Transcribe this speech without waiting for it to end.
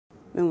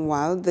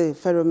Meanwhile, the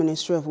Federal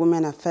Ministry of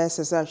Women Affairs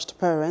has urged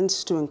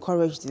parents to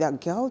encourage their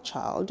girl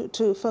child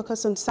to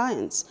focus on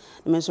science.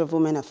 The Ministry of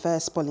Women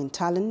Affairs, Pauline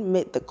Tallen,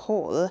 made the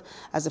call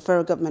as the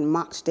federal government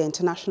marked the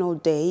International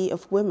Day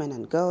of Women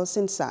and Girls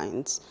in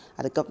Science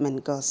at the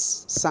Government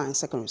Girls Science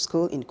Secondary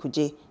School in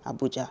Kuje,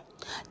 Abuja.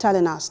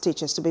 Tallen asked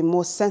teachers to be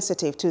more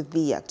sensitive to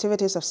the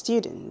activities of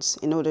students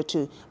in order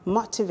to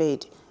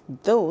motivate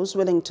those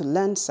willing to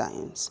learn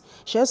science.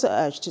 She also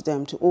urged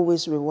them to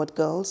always reward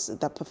girls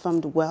that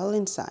performed well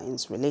in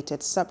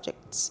science-related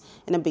subjects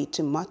in a bid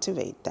to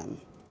motivate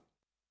them.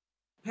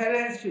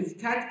 Parents should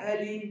start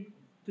early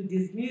to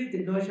dismiss the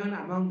notion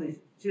among the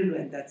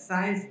children that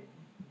science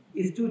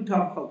is too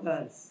tough for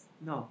girls.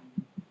 No.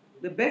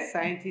 The best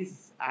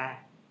scientists are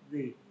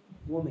the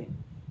women,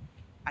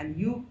 and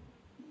you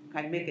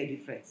can make a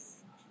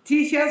difference.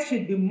 Teachers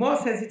should be more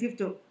sensitive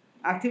to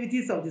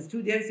activities of the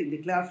students in the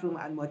classroom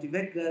and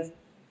motivate girls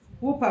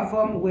who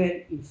perform well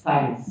in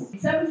science.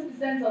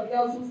 70% of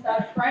girls who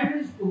start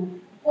primary school,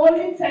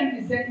 only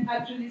 10%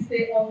 actually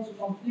stay on to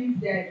complete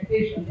their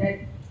education,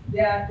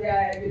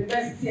 their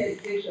university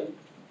education.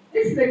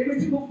 This is a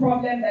critical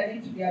problem that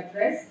needs to be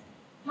addressed.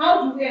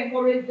 How do we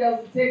encourage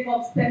girls to take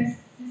up STEM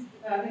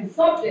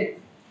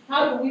subjects?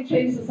 How do we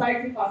change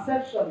society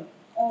perception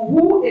on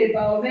who a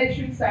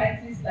biometric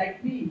scientist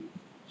like me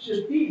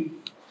should be?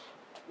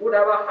 With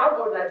our half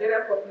of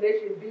Nigeria's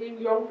population being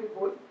young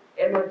people,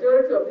 a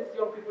majority of these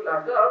young people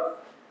are girls,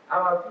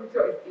 our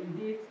future is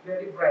indeed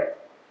very bright.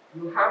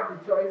 You have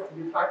the choice to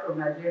be part of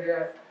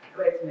Nigeria's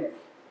greatness.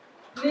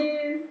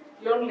 Please,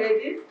 young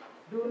ladies,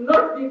 do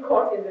not be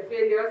caught in the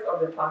failures of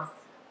the past.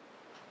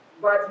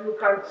 But you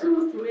can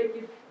choose to make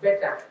it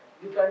better.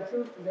 You can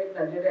choose to make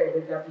Nigeria a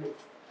better place.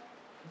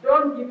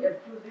 Don't give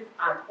excuses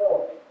at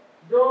all.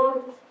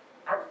 Don't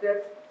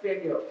accept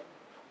failure.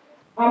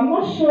 I'm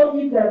not sure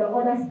if there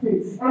are other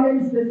states, how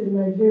many states in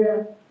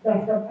Nigeria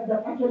that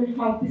actually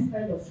have this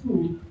kind of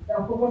school that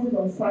are focusing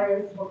on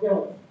science for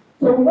girls.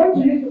 So we want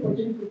to use the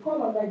opportunity to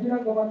call on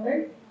Nigerian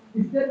government,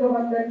 the state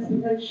governments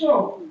to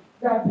ensure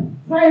that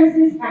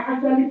sciences are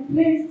actually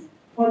placed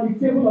on the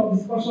table of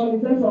discussion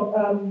in terms of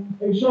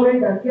ensuring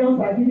that girls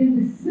are given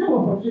the same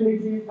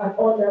opportunities at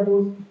all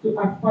levels to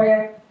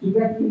aspire to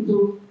get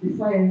into the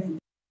sciences.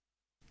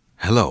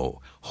 Hello,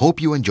 hope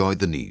you enjoyed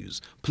the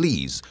news.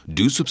 Please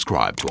do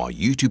subscribe to our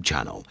YouTube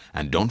channel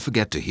and don't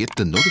forget to hit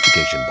the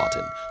notification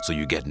button so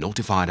you get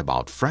notified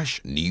about fresh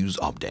news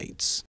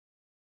updates.